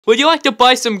Would you like to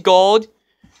buy some gold?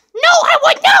 No, I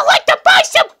would not like to buy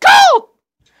some gold!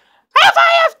 As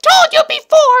I have told you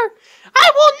before, I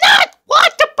will not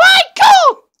want to buy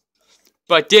gold!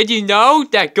 But did you know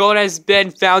that gold has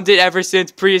been founded ever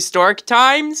since prehistoric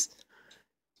times?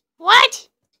 What?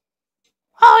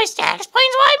 Oh, that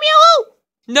explains why I'm yellow?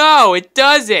 No, it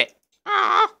doesn't.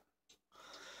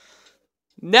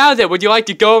 Now then, would you like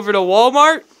to go over to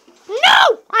Walmart?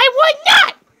 No, I would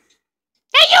not!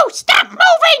 Hey you, stop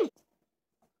moving!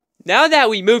 Now that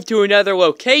we moved to another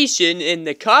location and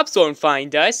the cops won't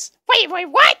find us... Wait,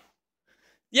 what?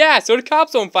 Yeah, so the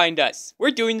cops won't find us.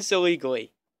 We're doing this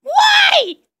illegally.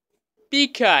 Why?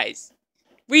 Because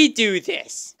we do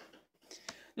this.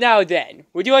 Now then,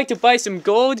 would you like to buy some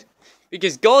gold?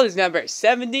 Because gold is number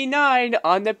 79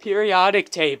 on the periodic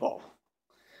table.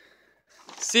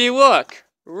 See, look,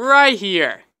 right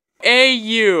here.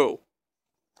 AU.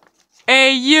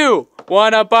 AU,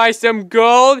 wanna buy some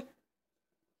gold?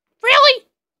 Really?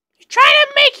 You're trying to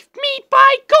make me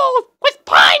buy gold with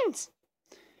puns?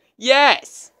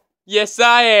 Yes. Yes,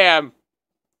 I am.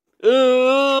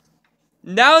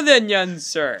 Now then, young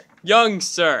sir,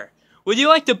 would you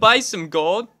like to buy some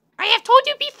gold? I have told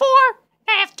you before,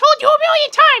 I have told you a million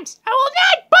times, I will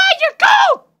not buy your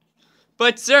gold!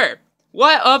 But sir,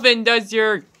 what oven does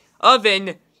your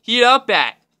oven heat up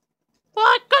at?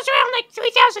 Well, it goes around like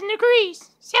 3,000 degrees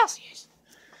Celsius.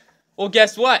 Well,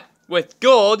 guess what? With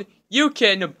gold, you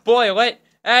can boil it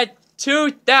at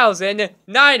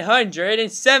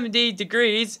 2,970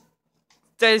 degrees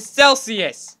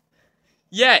Celsius.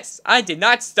 Yes, I did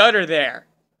not stutter there.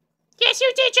 Yes,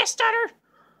 you did just stutter.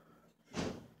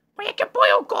 But you can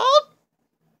boil gold?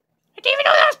 I didn't even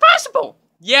know that was possible.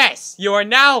 Yes, you are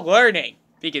now learning,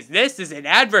 because this is an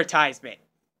advertisement.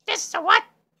 This is a what?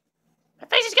 My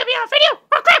face is gonna be on video?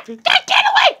 Oh crap! Get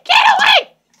away! Get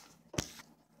away!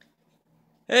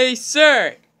 Hey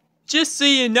sir, just so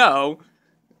you know,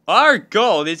 our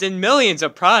gold is in millions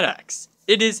of products.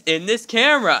 It is in this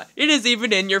camera. It is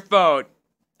even in your phone.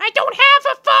 I don't have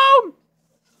a phone!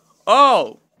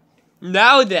 Oh,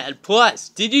 now then, plus,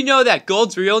 did you know that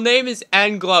gold's real name is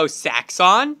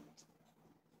Anglo-Saxon?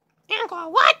 Anglo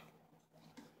what?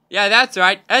 Yeah, that's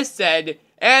right. I said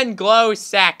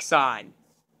Anglo-Saxon.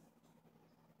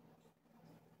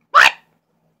 What?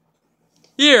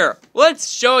 Here,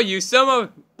 let's show you some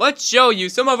of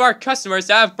our customers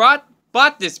that have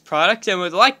bought this product and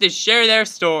would like to share their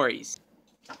stories.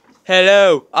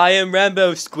 Hello, I am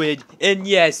Rambo Squid, and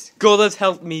yes, gold has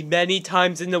helped me many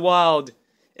times in the wild.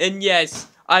 And yes,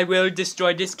 I will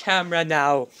destroy this camera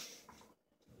now.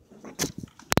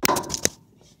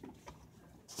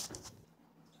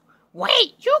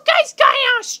 Wait, you guys got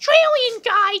an Australian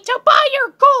guy to buy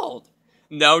your gold?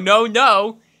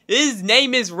 No. His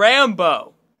name is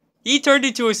Rambo. He turned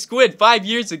into a squid 5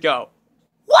 years ago.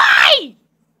 Why?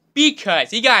 Because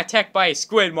he got attacked by a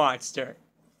squid monster.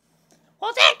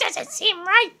 Well, that doesn't seem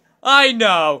right. I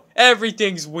know,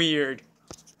 everything's weird.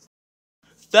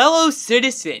 Fellow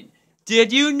citizen,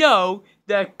 did you know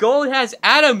that gold has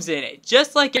atoms in it,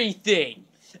 just like everything?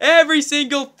 Every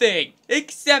single thing,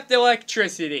 except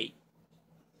electricity.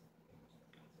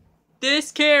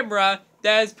 This camera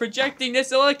that is projecting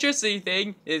this electricity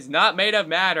thing is not made of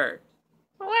matter.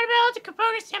 Well, what about the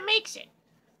components that makes it?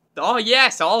 Oh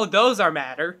yes, all of those are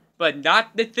matter, but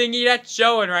not the thingy that's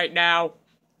showing right now.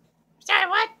 Sorry,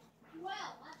 what?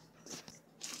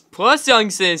 Plus, young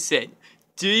citizen,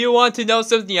 do you want to know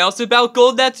something else about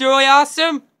gold that's really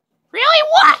awesome? Really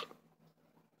what?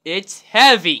 It's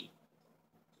heavy.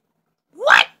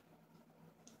 What?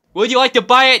 Would you like to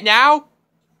buy it now?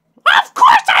 Of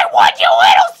course I would, you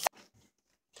little...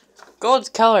 Gold's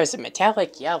color is a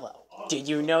metallic yellow. Did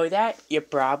you know that? You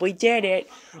probably did it.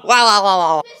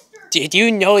 Wow. Did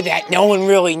you know that no one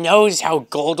really knows how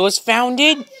gold was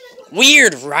founded?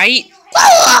 Weird, right?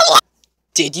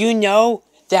 Did you know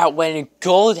that when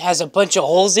gold has a bunch of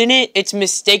holes in it, it's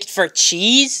mistaken for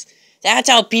cheese? That's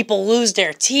how people lose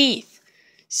their teeth.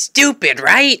 Stupid,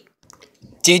 right?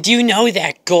 Did you know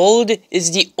that gold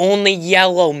is the only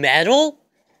yellow metal?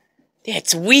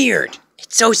 That's weird.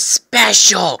 It's so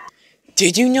special.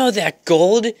 Did you know that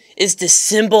gold is the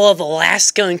symbol of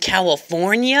Alaska and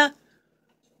California?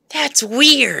 That's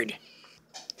weird.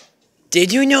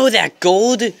 Did you know that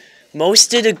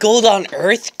most of the gold on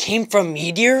Earth came from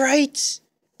meteorites?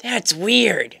 That's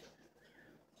weird.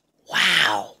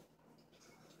 Wow.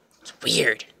 It's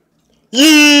weird.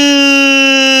 Yeah!